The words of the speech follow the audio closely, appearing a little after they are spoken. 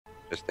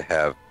just to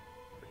have.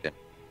 Freaking,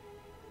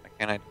 why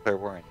can't I declare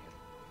war on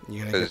you?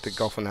 You gonna get the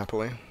Gulf of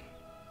Napoli?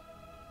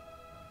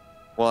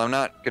 Well, I'm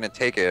not gonna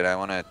take it. I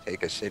want to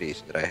take a city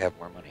so that I have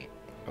more money.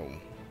 Oh.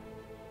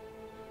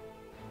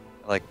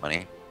 I like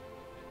money.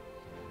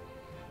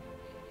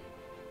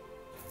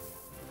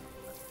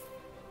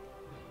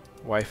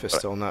 Wife is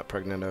still not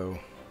pregnant. Oh.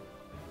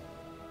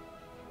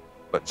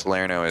 But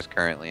Salerno is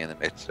currently in the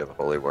midst of a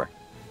holy war.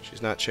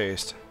 She's not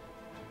chaste.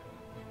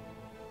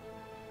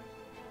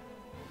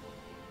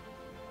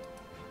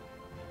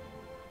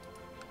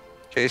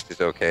 Chaste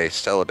is okay.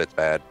 Celibate's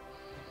bad.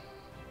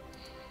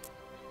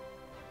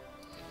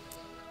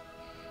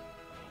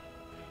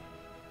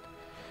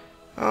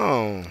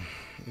 Oh,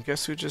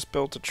 guess who just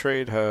built a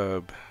trade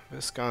hub?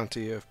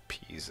 Visconti of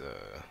Pisa.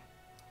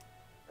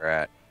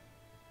 Right.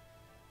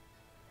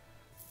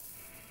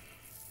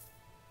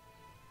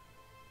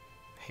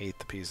 Hate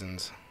the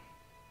Pisans.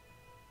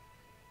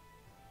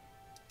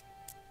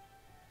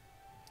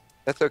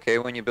 That's okay.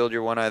 When you build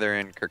your one either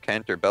in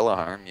Kirkent or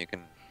Bellaharm, you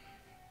can...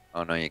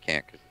 Oh, no, you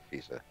can't because of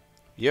Pisa.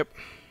 Yep.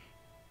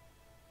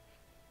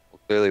 Well,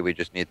 clearly we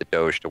just need the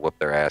Doge to whoop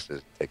their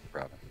asses and take the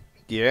province.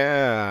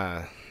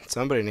 Yeah.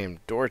 Somebody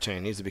named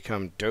Dorte needs to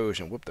become Doge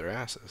and whoop their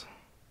asses.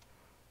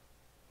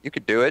 You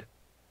could do it.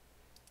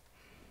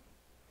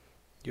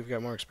 You've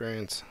got more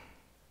experience.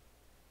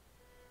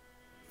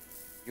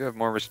 You have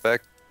more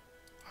respect.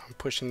 I'm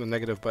pushing the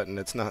negative button.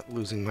 It's not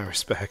losing my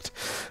respect.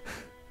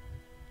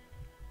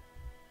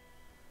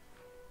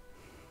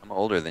 I'm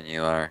older than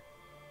you are.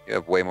 You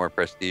have way more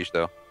prestige,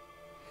 though.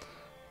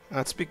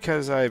 That's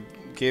because I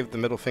gave the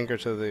middle finger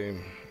to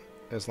the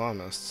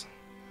Islamists.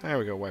 There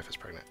we go. Wife is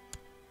pregnant.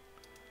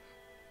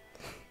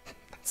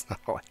 That's not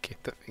all I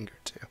gave the finger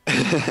to.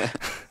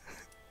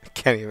 I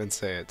can't even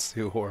say it. It's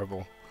too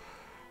horrible.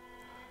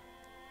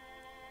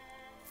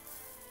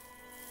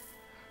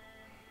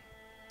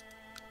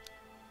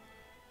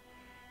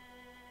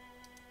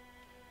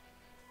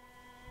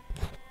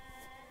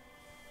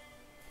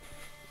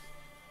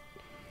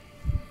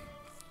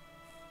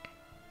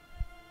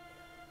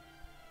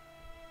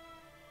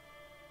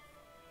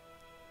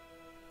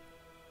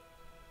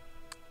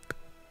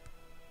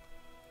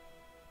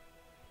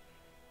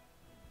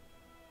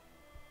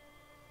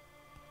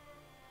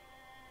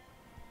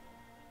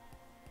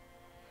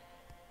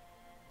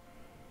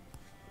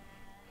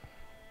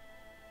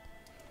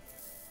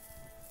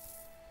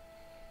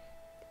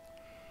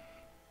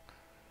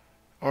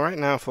 All right,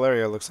 now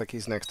Valerio looks like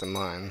he's next in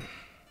line.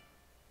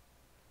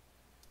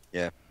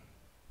 Yeah.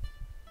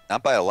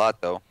 Not by a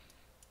lot, though.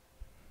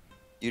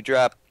 You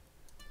drop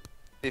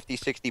 50,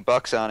 60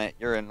 bucks on it,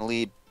 you're in the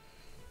lead.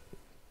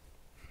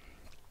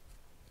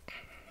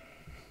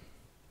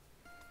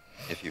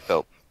 If you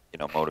felt,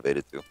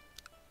 motivated to.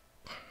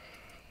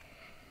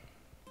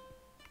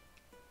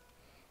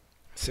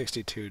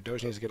 62.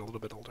 Doge needs to get a little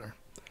bit older.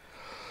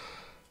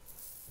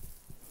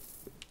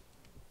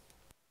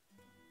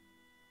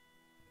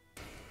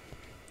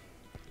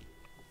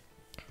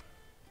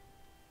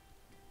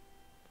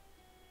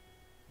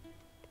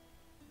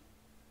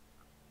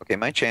 Okay,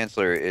 my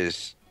chancellor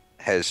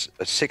has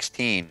a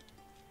 16,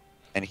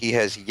 and he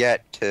has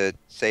yet to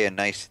say a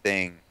nice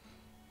thing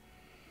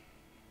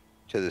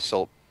to the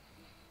Sultan.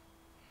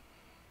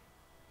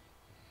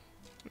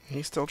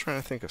 He's still trying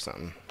to think of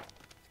something.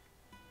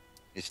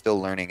 He's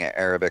still learning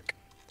Arabic.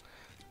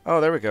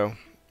 Oh, there we go.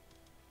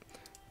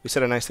 We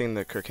said a nice thing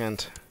to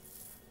Kirkent.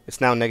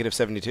 It's now negative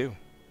 72.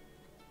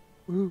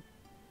 Woo.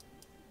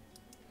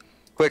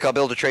 Quick, I'll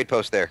build a trade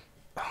post there.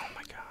 Oh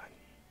my god.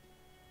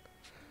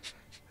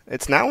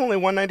 It's now only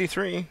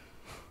 193.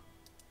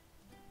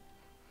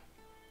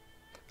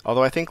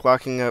 Although I think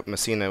locking up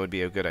Messina would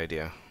be a good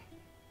idea.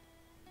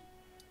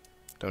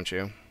 Don't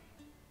you?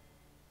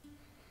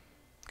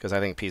 Because I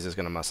think Pisa's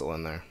going to muscle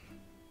in there.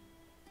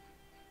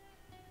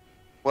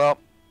 Well,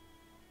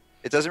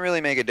 it doesn't really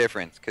make a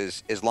difference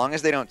because as long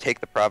as they don't take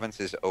the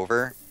provinces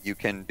over, you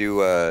can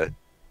do a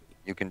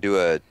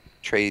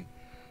trade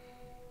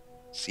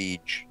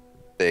siege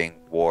thing,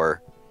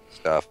 war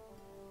stuff,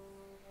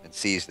 and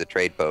seize the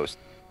trade post.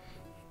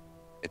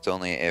 It's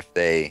only if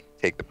they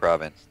take the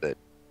province that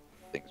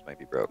things might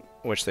be broke.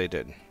 Which they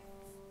did.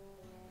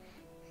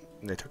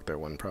 They took their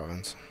one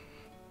province.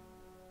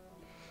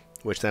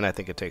 Which then I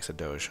think it takes a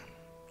Doge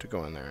to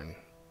go in there and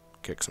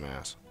kick some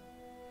ass.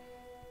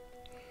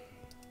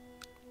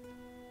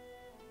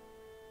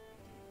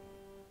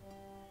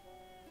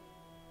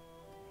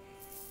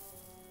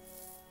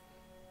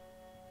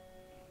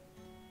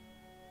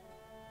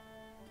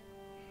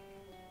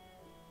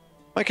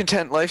 My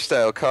content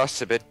lifestyle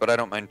costs a bit, but I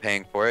don't mind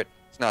paying for it.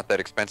 It's not that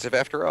expensive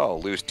after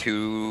all. Lose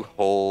 2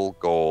 whole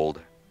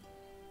gold.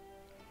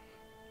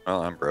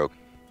 Well, I'm broke.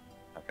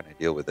 How can I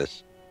deal with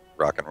this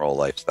rock and roll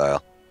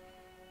lifestyle?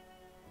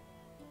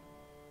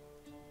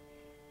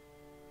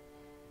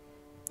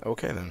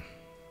 Okay then.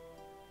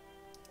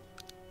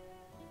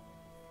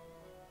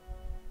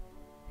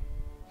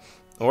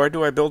 Or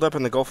do I build up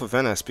in the Gulf of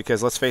Venice?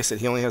 Because let's face it,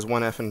 he only has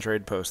one F in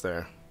trade post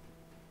there.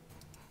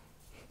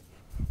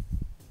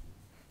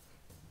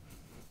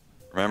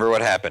 Remember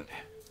what happened happened?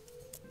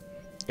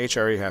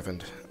 HRE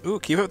happened. Ooh,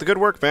 keep up the good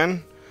work,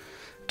 man.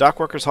 Dock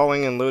workers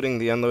hauling and loading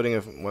the unloading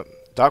of what?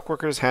 Dock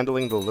workers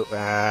handling the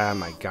ah,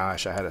 my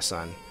gosh, I had a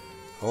son.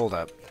 Hold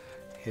up.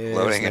 His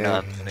Loading and name.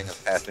 unloading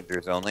of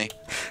passengers only.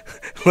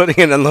 Loading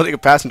and unloading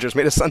of passengers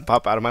made a son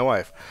pop out of my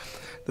wife.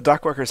 The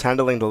dock workers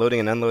handling the loading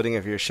and unloading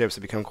of your ships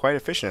have become quite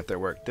efficient at their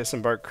work.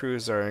 Disembarked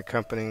crews are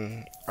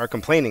complaining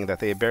that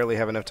they barely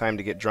have enough time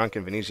to get drunk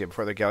in Venetia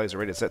before their galleys are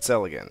ready to set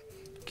sail again.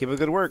 Keep up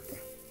the good work.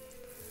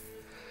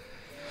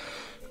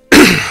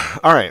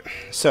 Alright,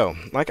 so,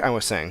 like I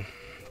was saying,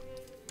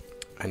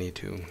 I need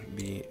to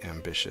be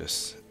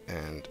ambitious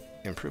and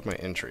improve my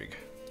intrigue.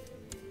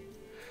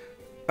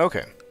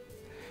 Okay.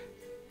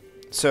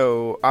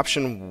 So,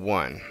 option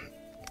 1.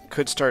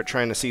 Could start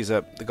trying to seize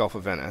up the Gulf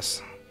of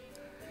Venice.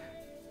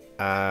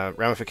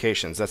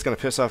 Ramifications. That's going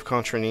to piss off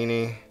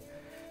Contranini.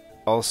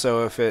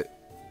 Also, if it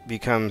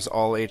becomes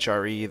all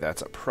HRE,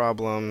 that's a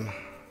problem.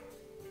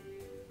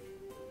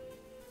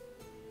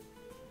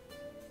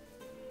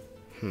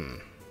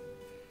 I'm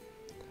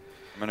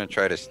going to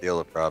try to steal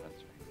a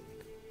province.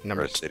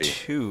 Number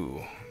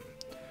 2.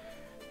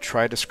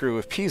 Try to screw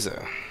with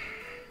Pisa.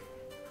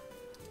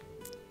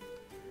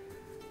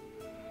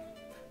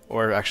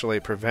 Or actually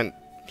prevent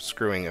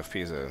screwing of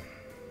Pisa.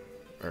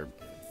 Or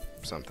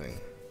something.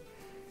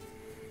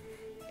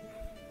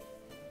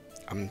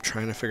 I'm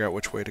trying to figure out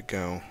which way to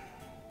go.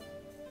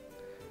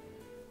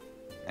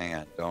 Hang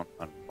on, don't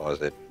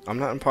unpause it. I'm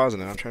not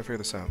unpausing it. I'm trying to figure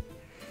this out.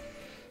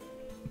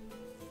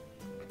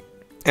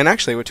 And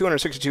actually, with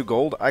 262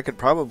 gold, I could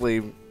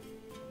probably,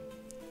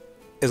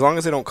 as long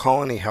as they don't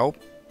call any help,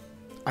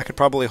 I could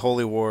probably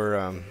holy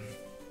war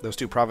those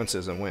 2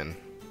 provinces and win.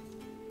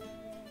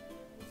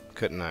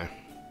 Couldn't I?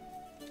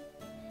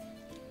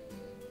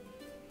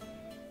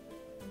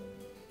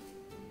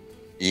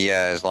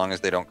 Yeah, as long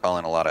as they don't call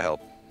in a lot of help.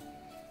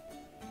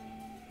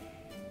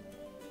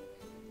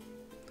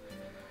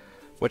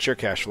 What's your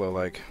cash flow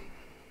like?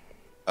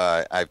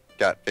 I've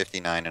got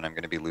 59 and I'm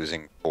going to be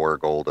losing 4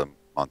 gold a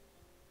month.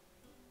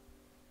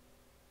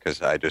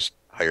 Because I just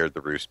hired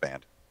the Roost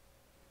Band.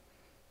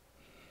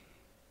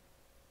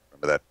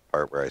 Remember that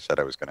part where I said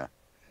I was going to...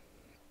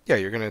 Yeah,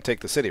 you're going to take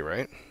the city,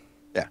 right?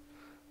 Yeah.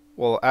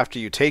 Well, after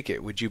you take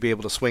it, would you be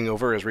able to swing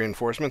over as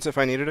reinforcements if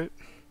I needed it?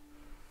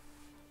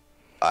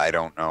 I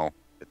don't know.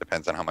 It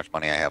depends on how much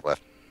money I have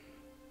left.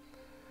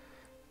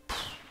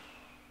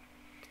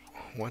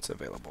 What's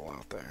available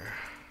out there?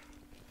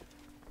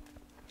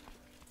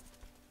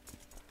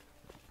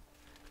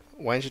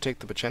 Why didn't you take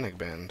the Pechenik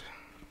Band?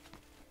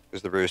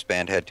 Because the Roost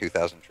Band had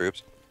 2,000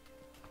 troops.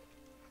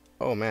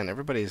 Oh man,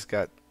 everybody's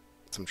got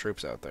some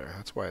troops out there.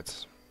 That's why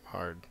it's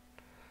hard.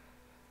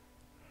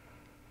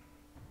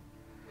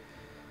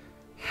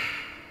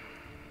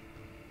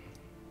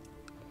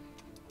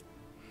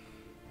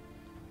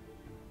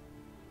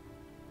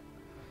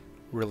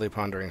 Really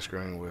pondering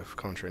screwing with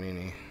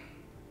Contranini.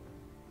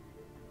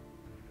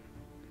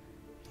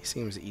 He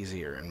seems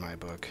easier in my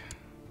book,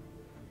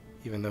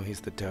 even though he's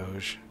the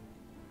Doge.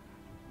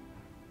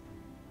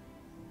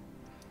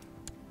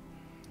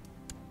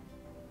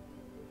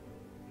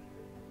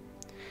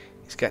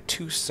 He's got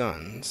 2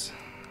 sons.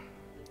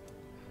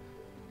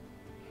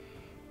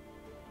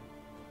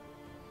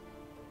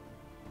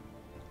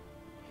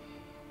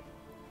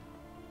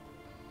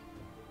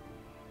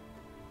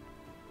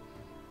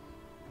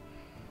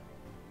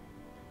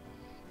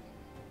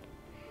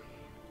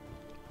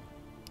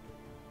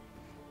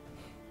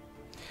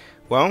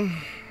 Well,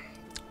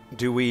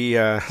 do we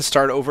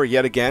start over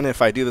yet again if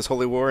I do this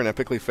holy war and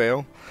epically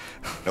fail?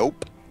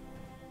 Nope.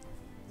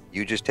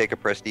 You just take a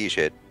prestige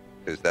hit,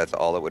 because that's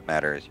all that would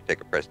matter is you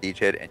take a prestige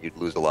hit and you'd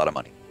lose a lot of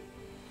money.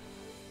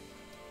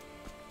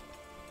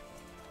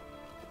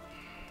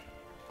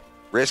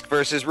 Risk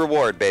versus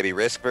reward, baby.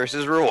 Risk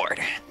versus reward.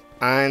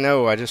 I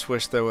know, I just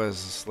wish there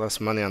was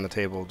less money on the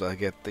table to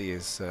get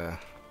these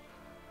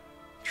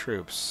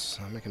troops.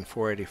 I'm making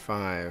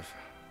 485.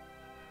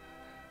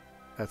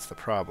 That's the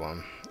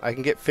problem. I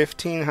can get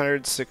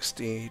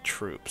 1,560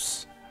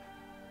 troops.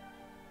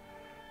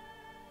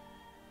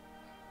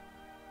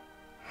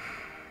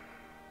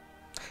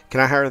 Can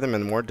I hire them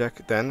in war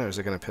deck then, or is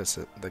it going to piss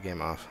the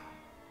game off?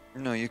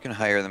 No, you can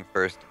hire them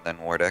first, then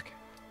war deck.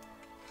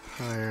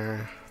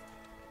 Hire.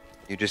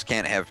 You just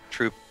can't have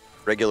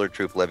regular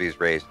troop levies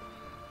raised.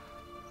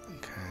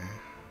 Okay.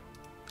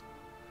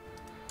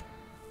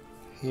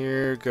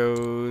 Here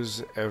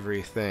goes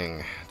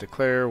everything.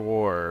 Declare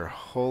war.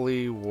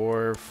 Holy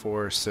war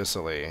for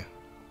Sicily.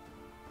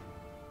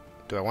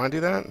 Do I want to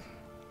do that?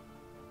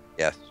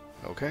 Yes.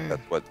 Okay.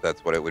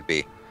 That's what it would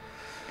be.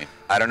 I mean,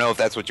 I don't know if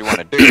that's what you want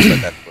to do,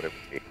 but that's what it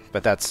would be.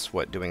 But that's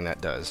what doing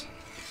that does.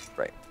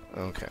 Right.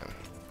 Okay.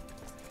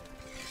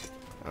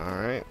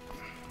 Alright.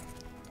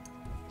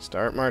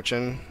 Start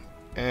marching.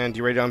 And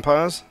you ready to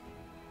unpause?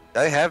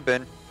 I have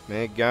been.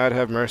 May God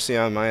have mercy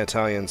on my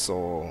Italian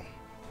soul.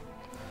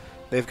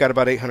 They've got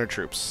about 800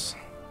 troops.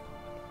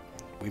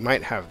 We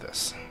might have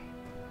this.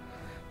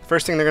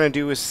 First thing they're going to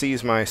do is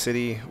seize my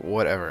city,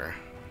 whatever.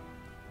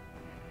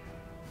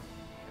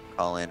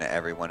 Call in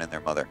everyone and their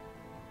mother.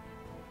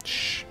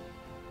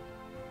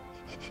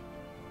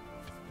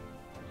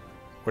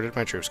 Where did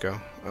my troops go?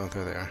 Oh,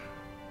 there they are.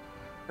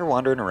 They're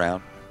wandering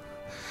around.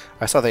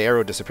 I saw the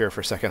arrow disappear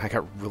for a second. I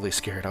got really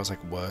scared. I was like,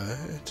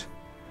 what?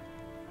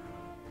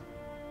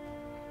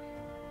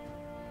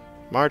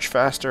 March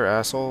faster,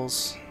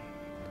 assholes.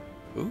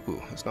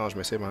 Ooh, this knowledge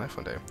may save my life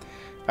one day.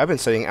 I've been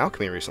studying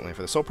alchemy recently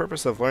for the sole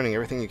purpose of learning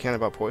everything you can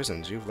about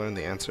poisons. You've learned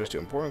the answers to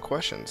important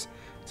questions,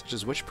 such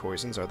as which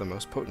poisons are the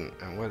most potent,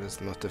 and what is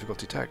the most difficult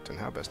to detect, and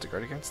how best to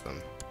guard against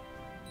them.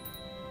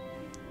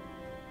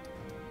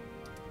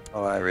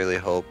 Oh, I really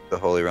hope the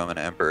Holy Roman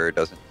Emperor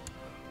doesn't.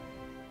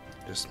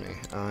 Just me.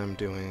 I'm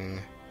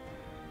doing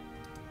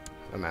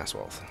a mass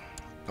wealth.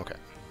 Okay.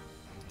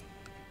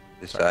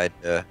 Decide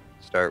to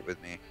start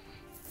with me.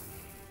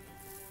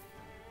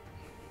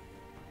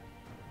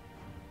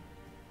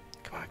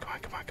 Come on, come on,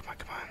 come on, come on,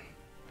 come on.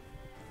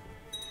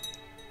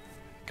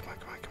 Come on,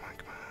 come on, come on,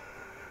 come on.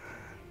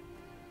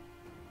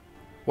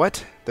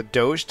 What? The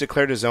Doge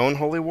declared his own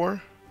holy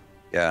war?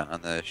 Yeah,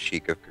 on the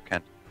Sheik of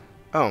Kirkent.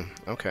 Oh,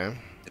 okay.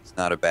 It's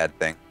not a bad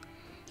thing.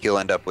 He'll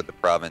end up with the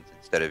province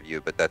instead of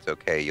you, but that's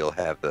okay. You'll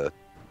have the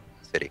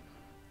city.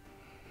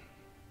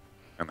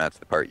 And that's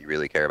the part you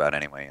really care about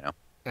anyway, you know?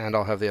 And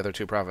I'll have the other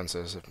two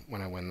provinces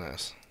when I win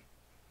this.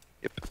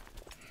 Yep.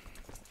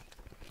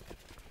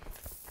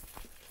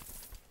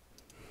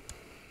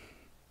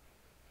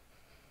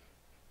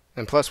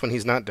 And plus, when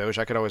he's not Doge,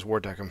 I could always war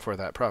deck him for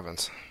that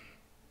province.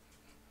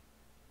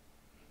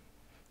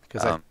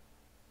 Because I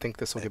think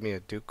this will give me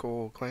a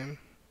ducal claim.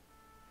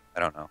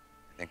 I don't know.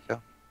 I think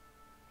so.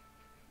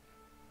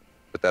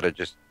 But that'd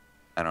just...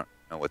 I don't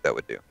know what that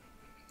would do.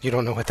 You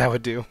don't know what that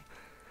would do?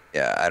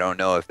 Yeah, I don't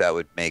know if that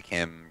would make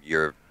him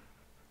your...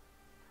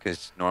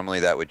 Because normally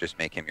that would just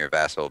make him your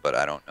vassal, but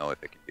I don't know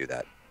if it can do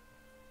that.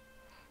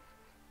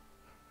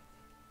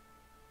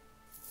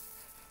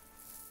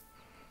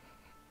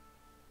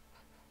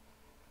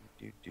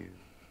 Do.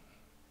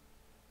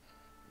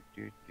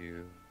 See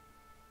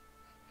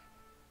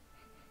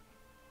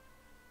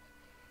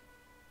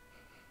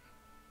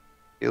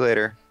you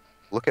later.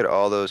 Look at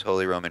all those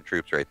Holy Roman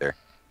troops right there.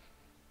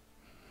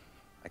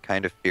 I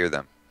kind of fear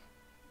them.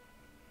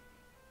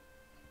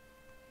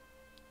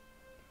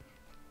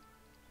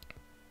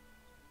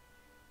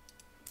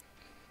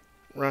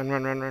 Run,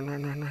 run, run, run,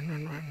 run, run, run,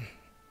 run, run.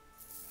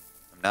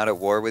 I'm not at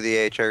war with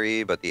the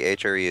HRE, but the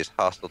HRE is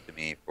hostile to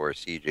me for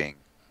sieging,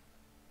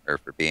 or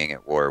for being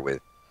at war with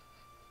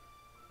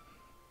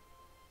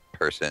a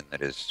person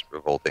that is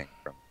revolting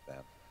from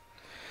them.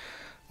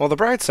 Well, the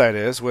bright side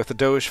is, with the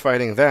Doge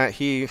fighting that,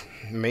 he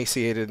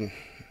masticated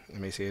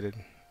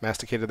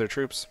their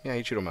troops. Yeah,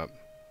 he chewed them up.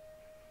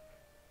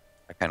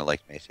 I kind of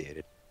liked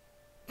emaciated.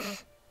 He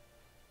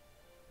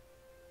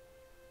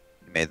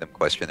made them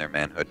question their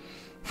manhood.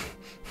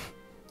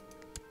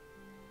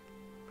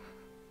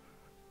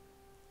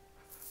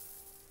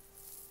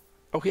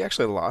 Oh, he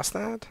actually lost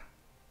that?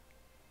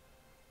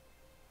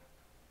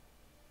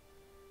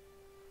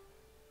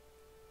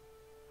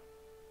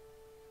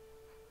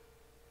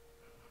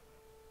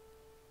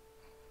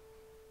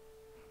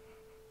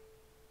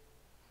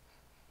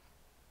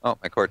 Oh,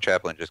 my court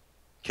chaplain just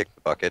kicked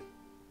the bucket.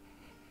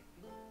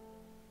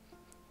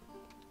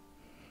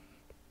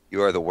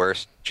 You are the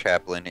worst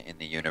chaplain in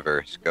the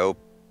universe. Go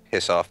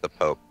piss off the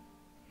Pope.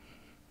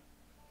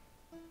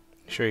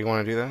 Sure you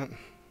want to do that?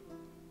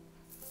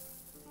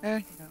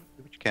 Do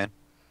what you can.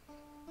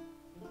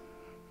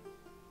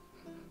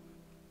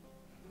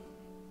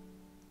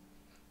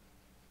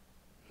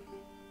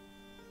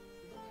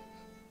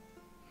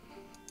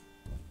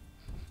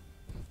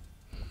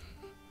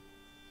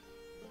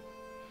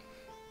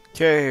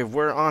 Okay,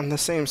 we're on the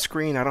same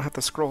screen. I don't have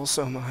to scroll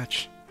so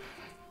much.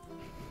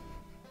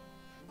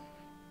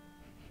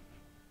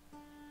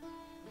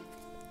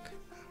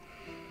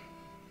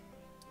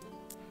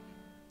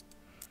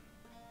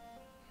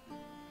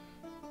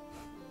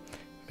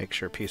 Make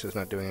sure Peace is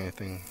not doing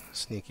anything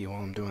sneaky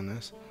while I'm doing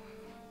this.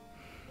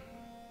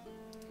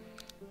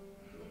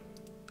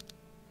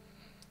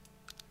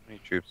 How many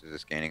troops is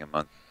this gaining a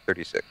month?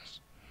 36.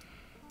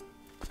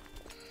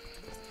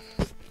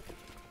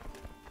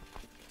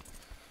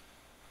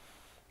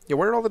 Yeah,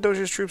 where did all the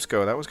Doge's troops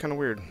go? That was kind of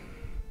weird.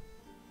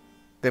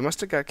 They must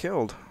have got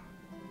killed.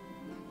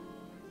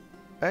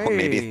 Hey! Well,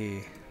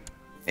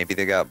 maybe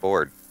they got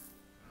bored.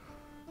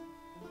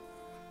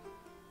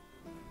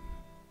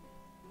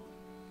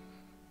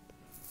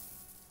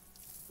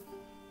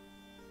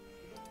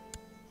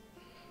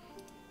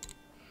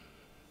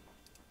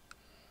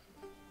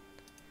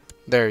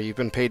 There, you've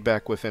been paid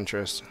back with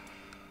interest.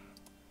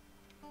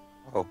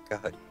 Oh,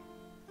 God.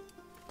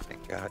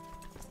 Thank God.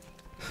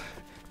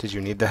 Did you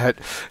need that?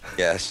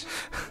 Yes.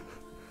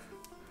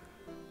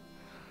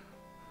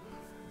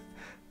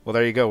 Well,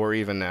 there you go. We're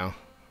even now.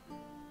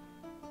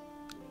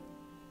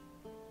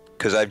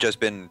 Because I've just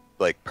been,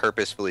 like,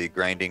 purposefully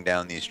grinding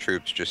down these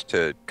troops just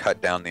to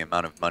cut down the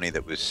amount of money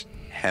that was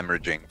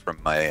hemorrhaging from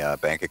my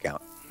bank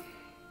account.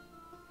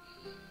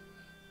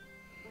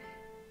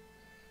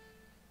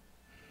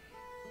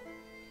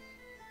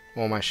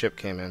 Well, my ship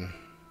came in.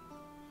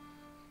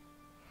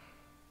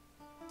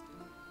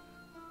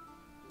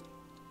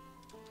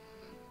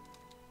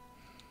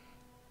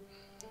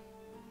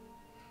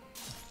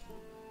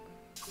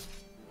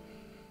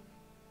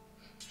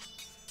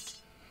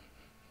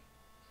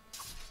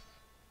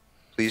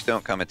 Please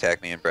don't come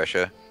attack me in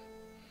Brescia.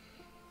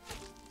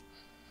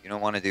 You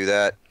don't want to do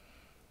that.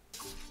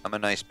 I'm a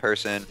nice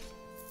person.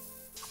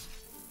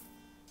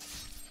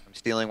 I'm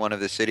stealing one of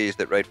the cities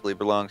that rightfully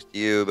belongs to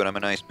you, but I'm a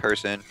nice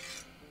person.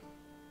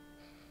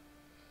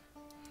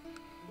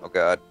 Oh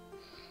god.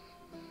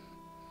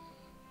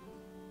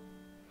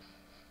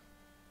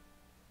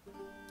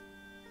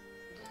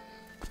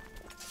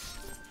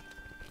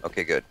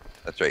 Okay, good.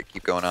 That's right.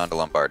 Keep going on to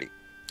Lombardy.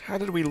 How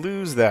did we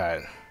lose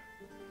that?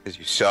 Because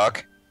you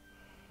suck.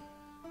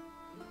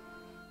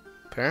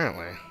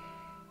 Apparently.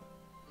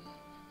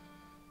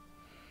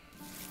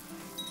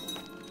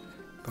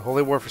 The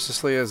Holy War for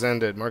Sicily has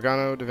ended.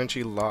 Morgano da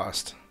Vinci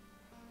lost.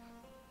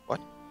 What?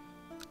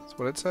 That's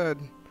what it said.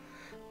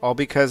 All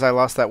because I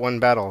lost that one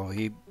battle.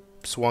 He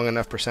swung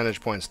enough percentage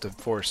points to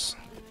force.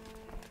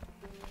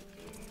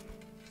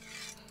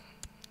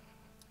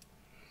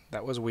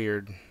 That was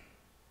weird.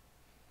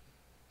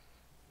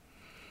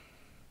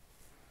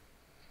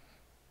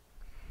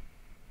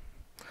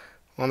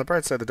 Well, on the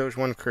bright side, the Doge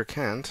won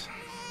Kirkent.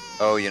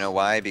 Oh, you know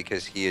why?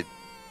 Because he'd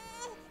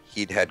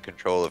had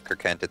control of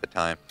Kirkent at the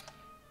time.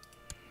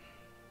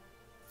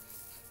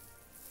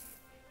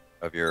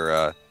 Of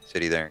your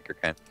city there in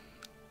Kirkent.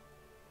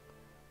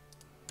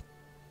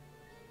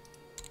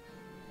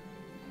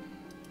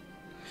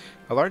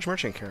 A large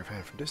merchant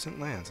caravan from distant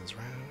lands is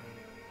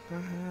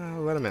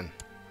round. Let him in.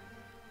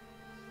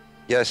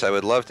 Yes, I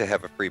would love to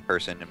have a free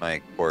person in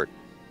my port.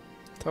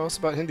 Tell us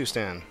about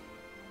Hindustan.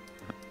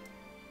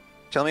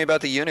 Tell me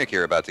about the eunuch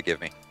you're about to give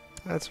me.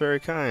 That's very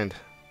kind.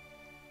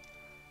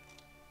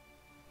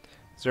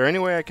 Is there any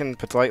way I can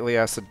politely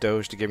ask the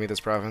Doge to give me this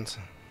province?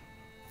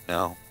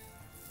 No.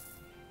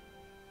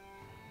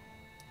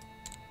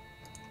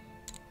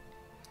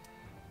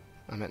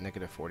 I'm at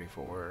negative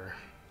 44.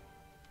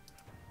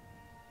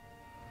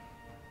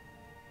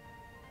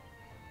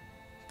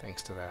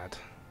 Thanks to that.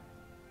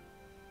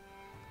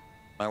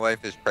 My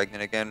wife is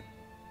pregnant again.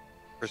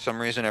 For some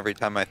reason, every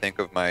time I think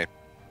of my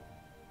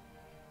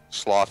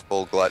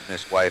slothful,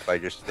 gluttonous wife, I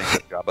just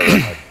think of Jabba the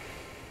Hutt.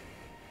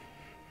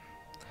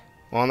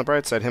 Well, on the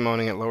bright side, him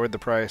owning it lowered the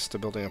price to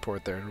building a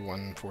port there to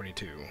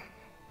 142.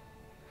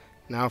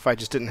 Now, if I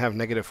just didn't have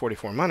negative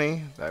 44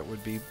 money, that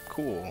would be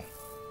cool.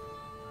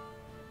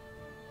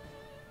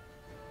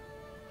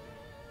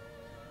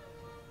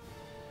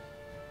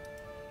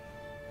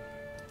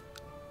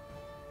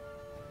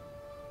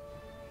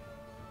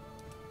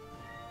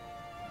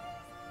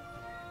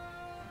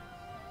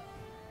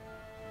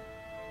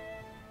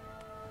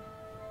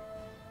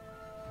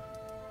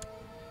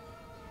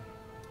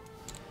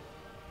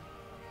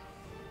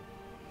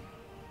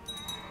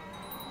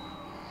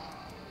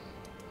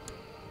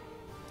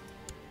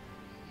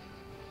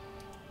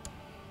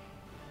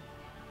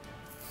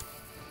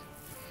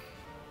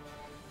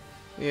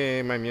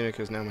 Yay, my Munich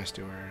is now my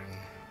steward.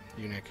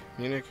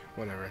 Munich,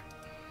 whatever.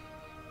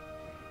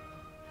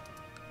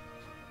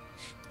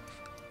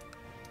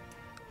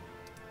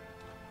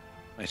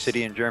 My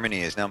city in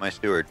Germany is now my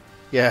steward.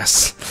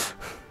 Yes.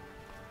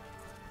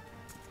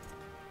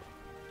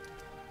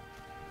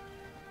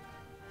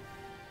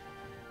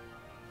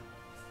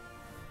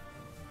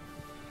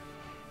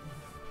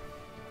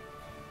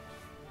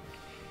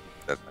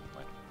 That's my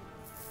point.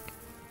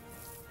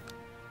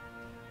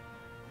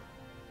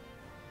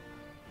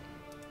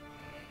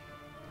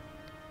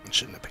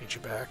 Shouldn't have paid you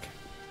back.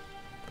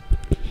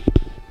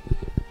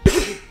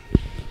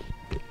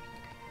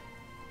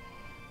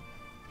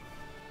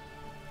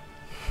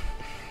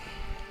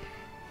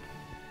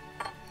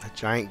 A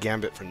giant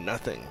gambit for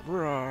nothing.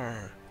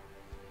 Roar.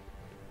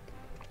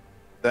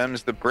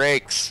 Them's the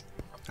breaks.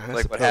 I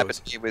Like what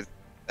happened to me with...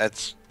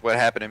 That's what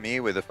happened to me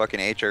with the fucking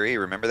HRE.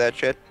 Remember that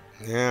shit?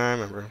 Yeah, I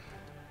remember.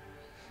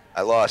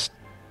 I lost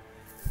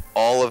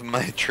all of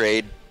my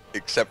trade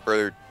except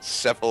for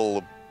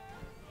cephalopod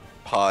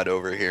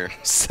over here.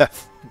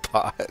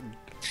 Cephalopod.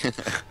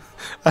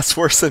 That's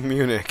worse than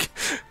Munich.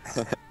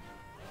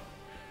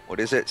 What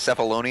is it?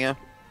 Cephalonia?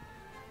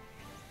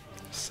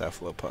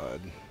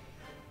 Cephalopod.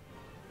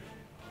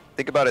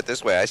 Think about it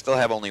this way. I still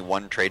have only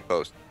one trade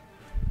post.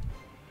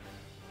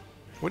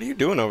 What are you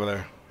doing over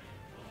there?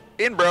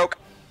 Being broke.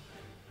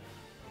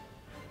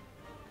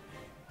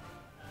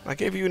 I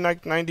gave you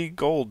like 90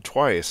 gold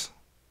twice.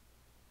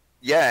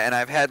 Yeah, and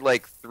I've had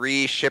like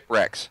 3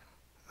 shipwrecks.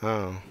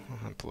 Oh,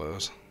 that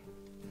blows.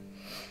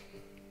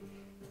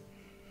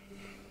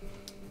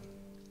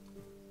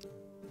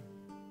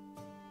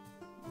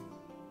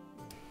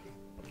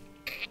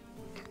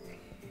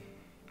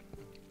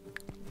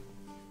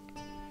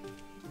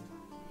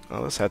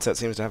 Well, this headset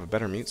seems to have a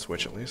better mute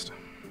switch at least.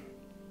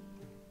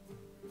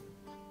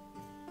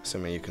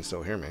 Assuming you can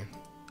still hear me.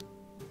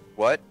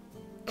 What?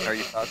 Are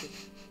you talking?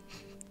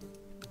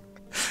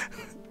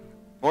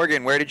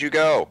 Morgan, where did you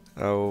go?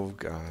 Oh,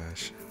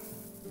 gosh.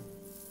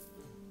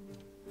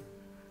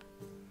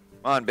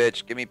 Come on,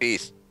 bitch. Give me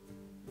peace.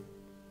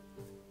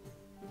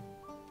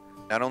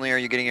 Not only are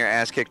you getting your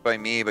ass kicked by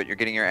me, but you're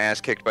getting your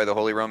ass kicked by the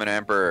Holy Roman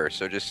Emperor,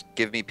 so just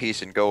give me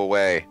peace and go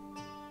away.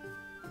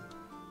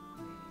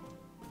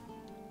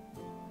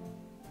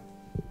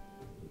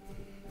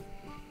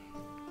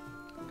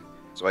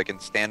 so I can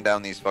stand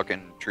down these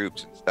fucking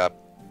troops and stop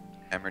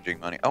hemorrhaging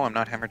money. Oh, I'm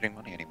not hemorrhaging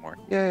money anymore.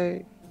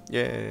 Yay!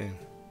 Yay.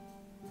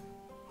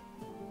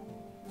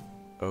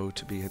 Oh,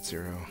 to be at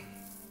 0.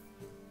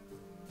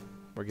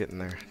 We're getting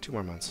there. 2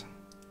 more months.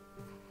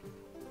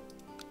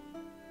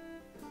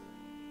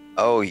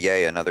 Oh,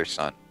 yay, another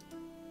sun.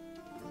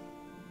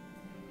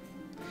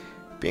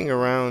 Being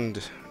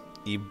around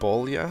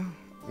Ebola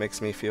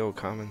makes me feel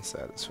calm and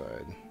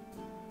satisfied.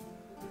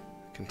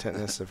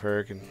 Contentness of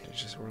her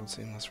contagious world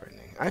seem less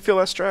frightening. I feel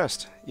less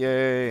stressed.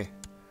 Yay.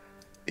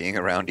 Being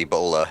around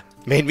Ebola.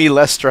 Made me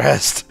less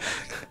stressed.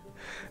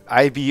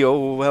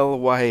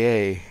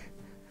 IBOLYA.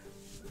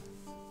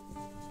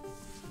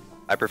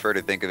 I prefer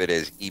to think of it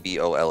as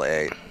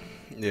EBOLA.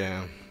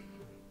 Yeah.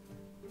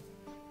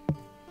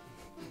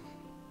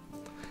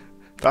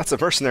 Thoughts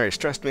of mercenaries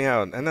stressed me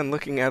out, and then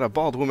looking at a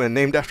bald woman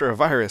named after a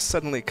virus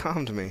suddenly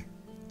calmed me.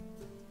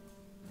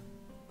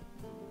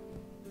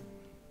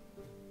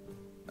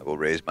 I will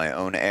raise my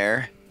own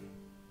heir.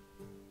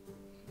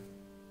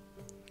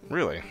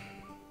 Really?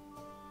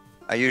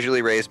 I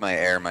usually raise my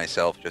heir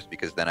myself just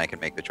because then I can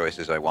make the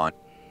choices I want.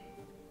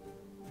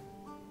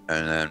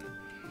 And then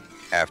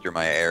after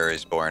my heir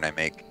is born, I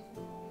make...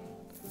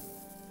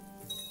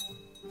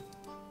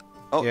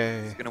 Oh, Yay.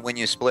 it's gonna win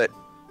you split.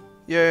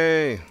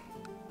 Yay!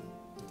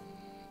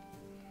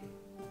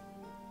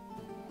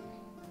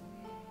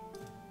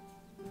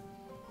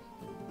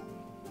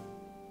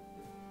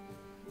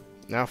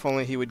 Now if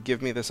only he would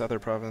give me this other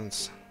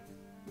province.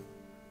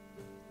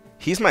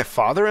 He's my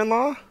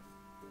father-in-law?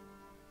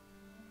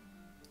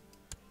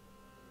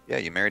 Yeah,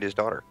 you married his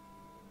daughter.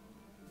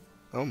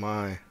 Oh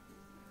my.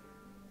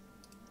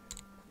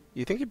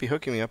 You think he'd be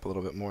hooking me up a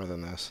little bit more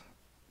than this.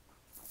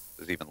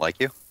 Does he even like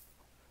you?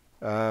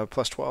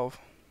 Plus 12.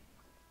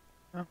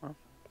 Uh-huh.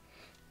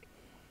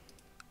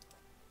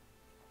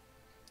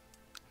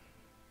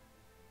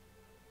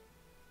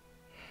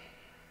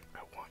 I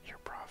want your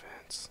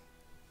province.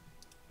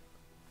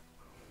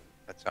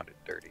 That sounded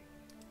dirty.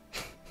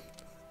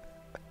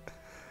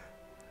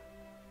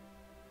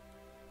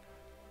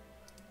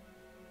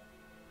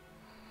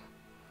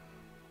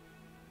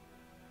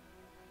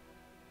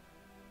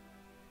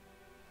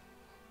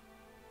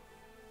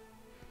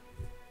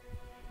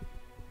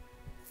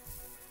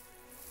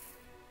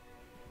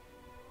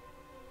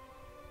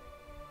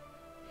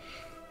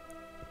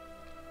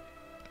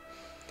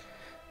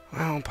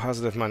 Well,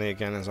 positive money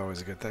again is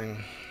always a good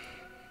thing.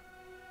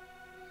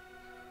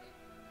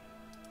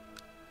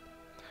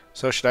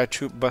 So should I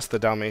bust the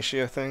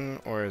Dalmatia thing,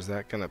 or is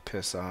that gonna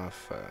piss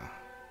off?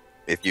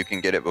 If you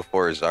can get it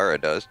before Zara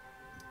does.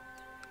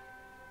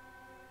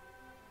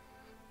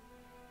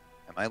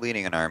 Am I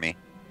leading an army?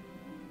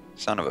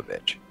 Son of a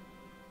bitch.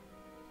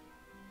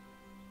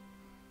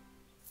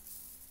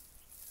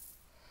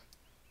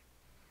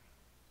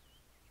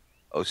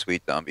 Oh,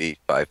 sweet zombie,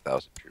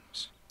 5,000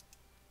 troops.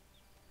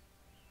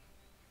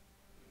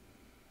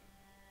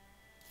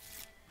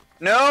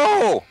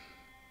 No!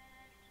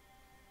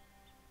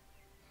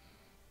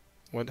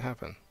 What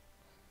happened?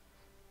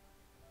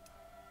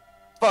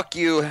 Fuck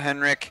you,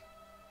 Henrik.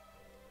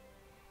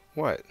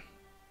 What?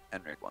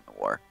 Henrik won the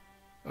war.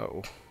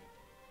 Oh.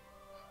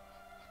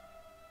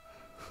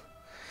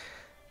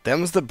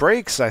 Them's the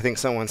breaks, I think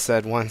someone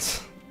said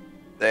once.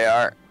 They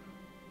are.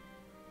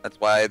 That's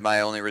why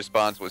my only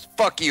response was,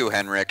 fuck you,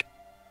 Henrik.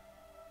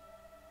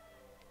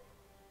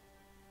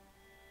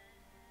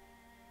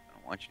 I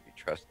don't want you to be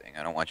trusting.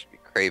 I don't want you to be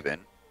craven.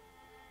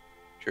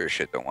 Sure as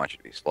shit don't want you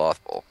to be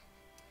slothful.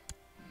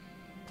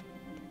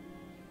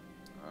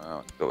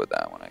 Let's go with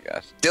that one, I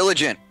guess.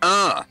 Diligent!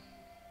 That's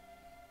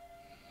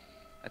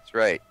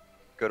right.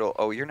 Good old...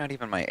 Oh, you're not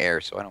even my heir,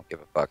 so I don't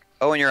give a fuck.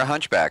 Oh, and you're a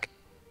hunchback.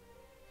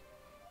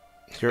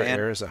 Your Man.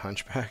 heir is a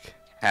hunchback?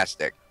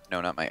 Fantastic.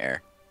 No, not my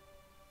heir.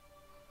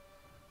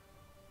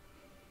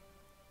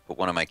 But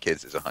one of my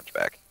kids is a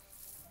hunchback.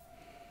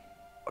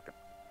 Fucking.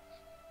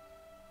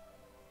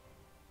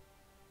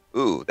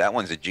 Ooh, that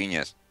one's a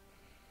genius.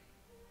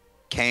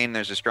 Kane,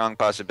 there's a strong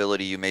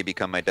possibility you may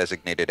become my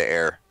designated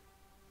heir.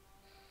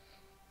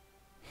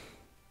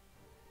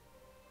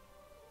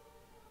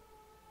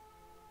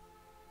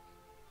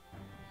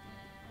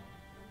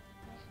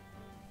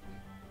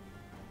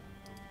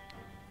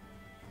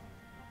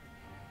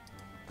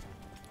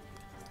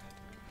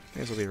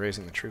 May as well be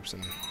raising the troops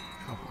and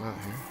help them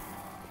out here.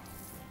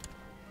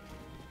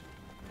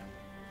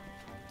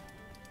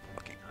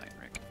 Fucking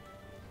Heinrich.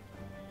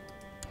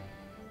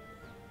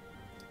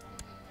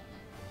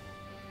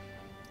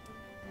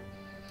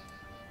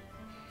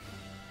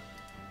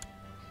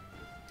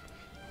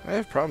 I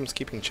have problems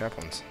keeping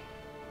chaplains.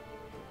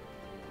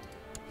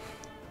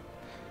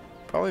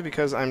 Probably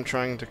because I'm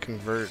trying to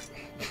convert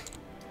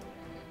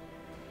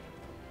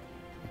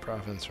a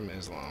province from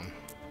Islam.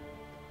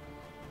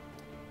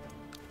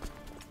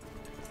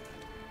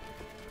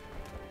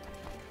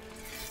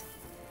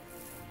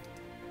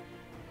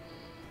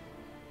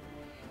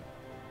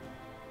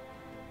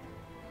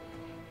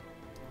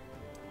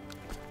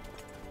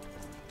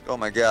 Oh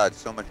my god,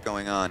 so much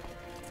going on.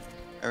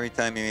 Every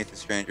time you meet the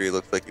stranger, he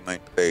looks like he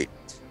might bait.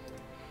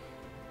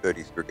 Good,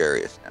 he's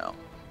gregarious now.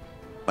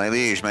 My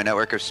liege, my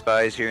network of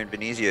spies here in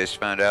Venezia has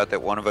found out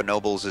that one of our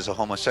nobles is a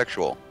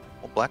homosexual.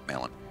 We'll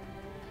blackmail him.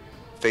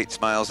 Fate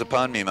smiles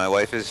upon me. My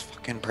wife is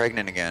fucking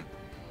pregnant again.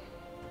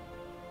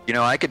 You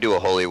know, I could do a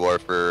holy war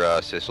for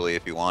Sicily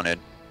if you wanted.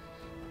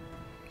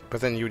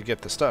 But then you would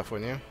get the stuff,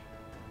 wouldn't you?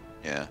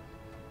 Yeah.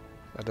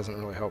 That doesn't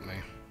really help me.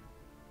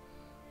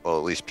 Well,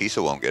 at least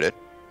Pisa won't get it.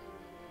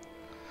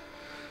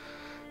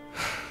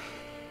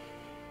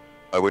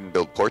 I wouldn't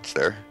build ports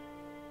there.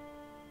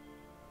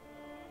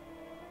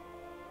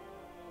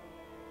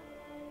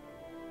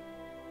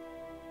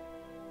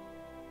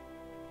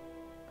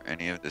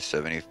 Any of the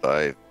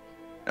 75?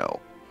 No.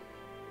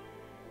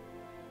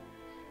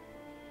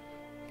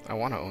 I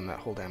want to own that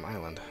whole damn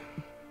island.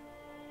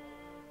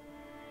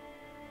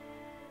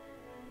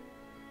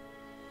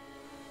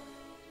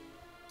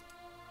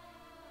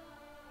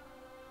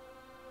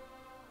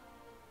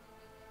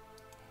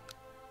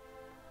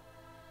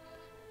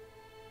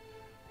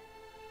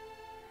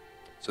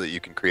 So that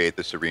you can create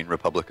the Serene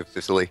Republic of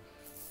Sicily?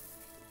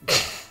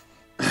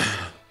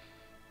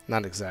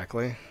 Not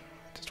exactly.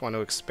 I just want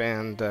to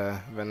expand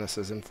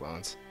Venice's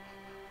influence.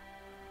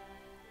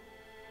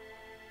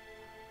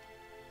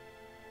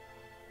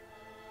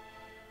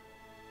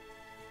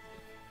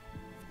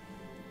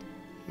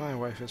 My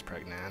wife is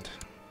pregnant.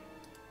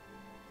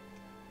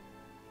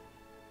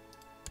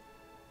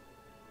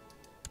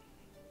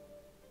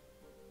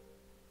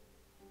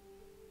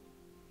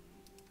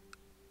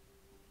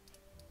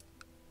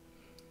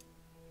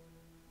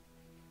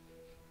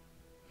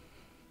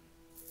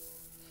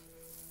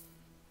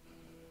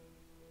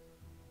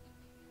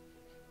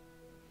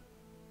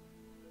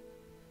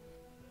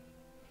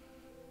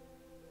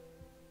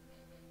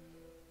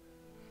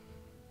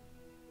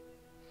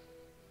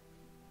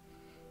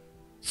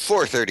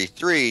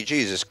 .433,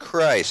 Jesus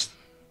Christ.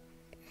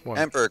 What?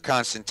 Emperor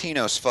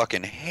Constantinos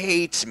fucking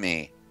hates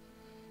me.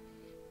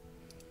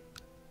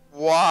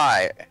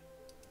 Why?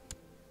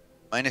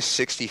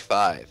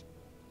 -65.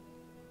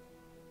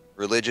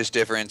 Religious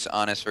difference,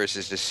 honest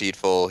versus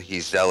deceitful.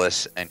 He's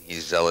zealous, and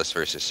he's zealous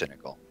versus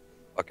cynical.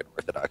 Fucking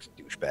Orthodox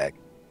douchebag.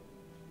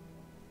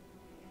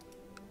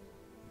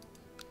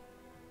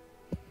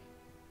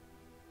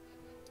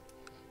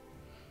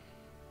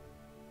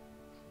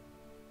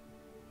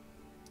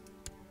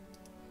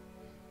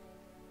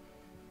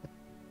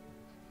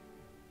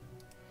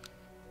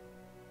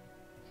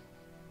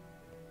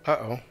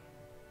 Uh-oh.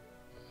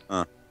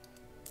 Huh.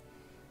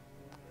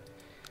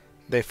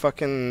 They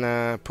fucking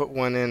put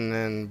one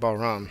in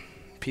Bahram.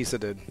 Pisa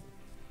did.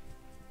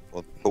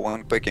 Well, put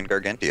one quick in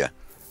Gargantia.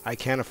 I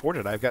can't afford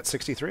it. I've got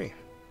 63.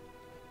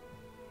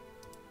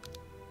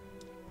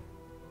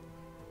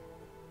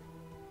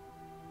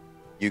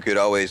 You could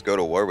always go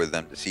to war with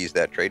them to seize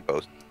that trade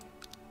post.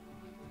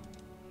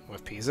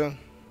 With Pisa?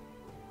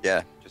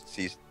 Yeah, just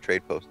seize the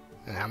trade post.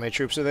 And how many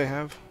troops do they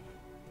have?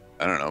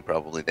 I don't know,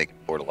 probably they can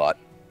afford a lot.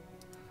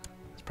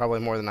 It's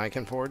probably more than I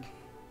can afford.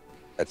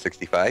 At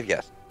 65,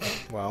 yes.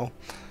 Well,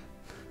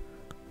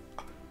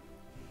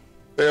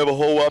 They have a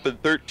whole whopping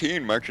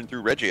 13 marching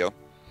through Reggio.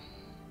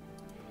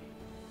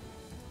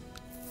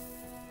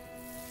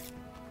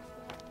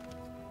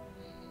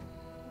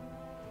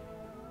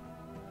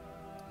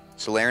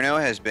 Salerno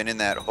has been in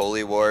that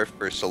holy war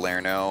for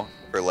Salerno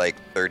for like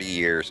 30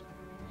 years.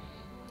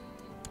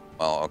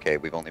 Well, okay,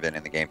 we've only been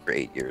in the game for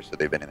 8 years, so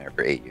they've been in there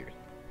for 8 years.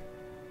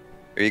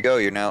 There you go,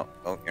 you're now...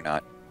 Oh, you're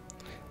not.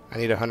 I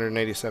need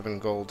 187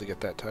 gold to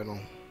get that title.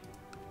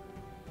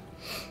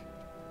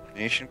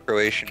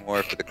 Venetian-Croatian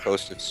war for the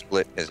coast of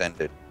Split has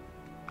ended.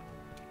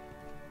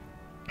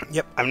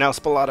 Yep, I'm now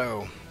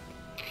Spalato.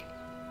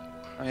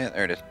 Oh yeah,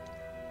 there it is.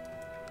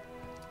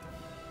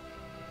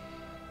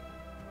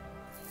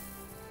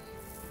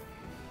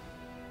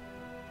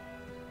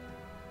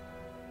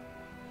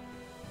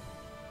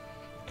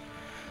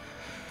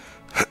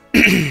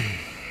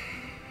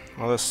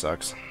 Well, this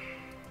sucks.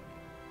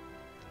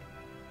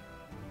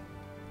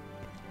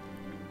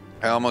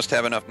 I almost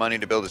have enough money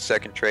to build a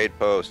second trade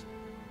post.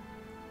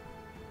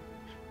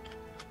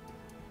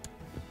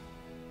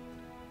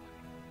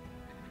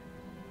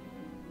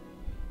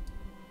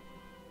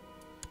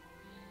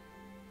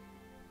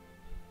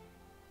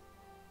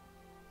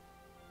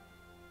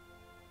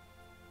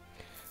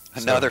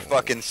 Another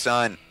fucking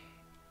son.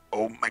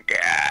 Oh my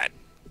god.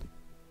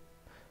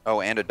 Oh,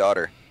 and a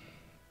daughter.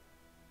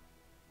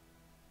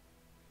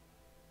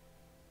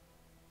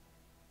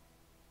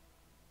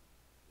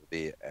 Will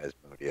be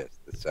Asmodeus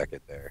the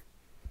second there.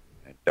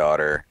 And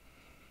daughter.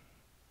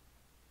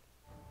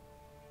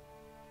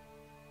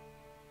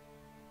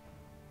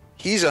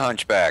 He's a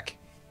hunchback.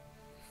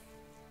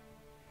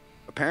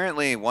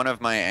 Apparently, one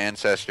of my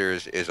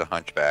ancestors is a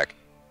hunchback.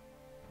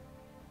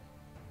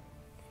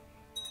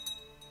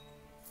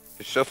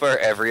 So far,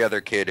 every other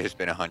kid has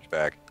been a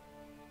hunchback.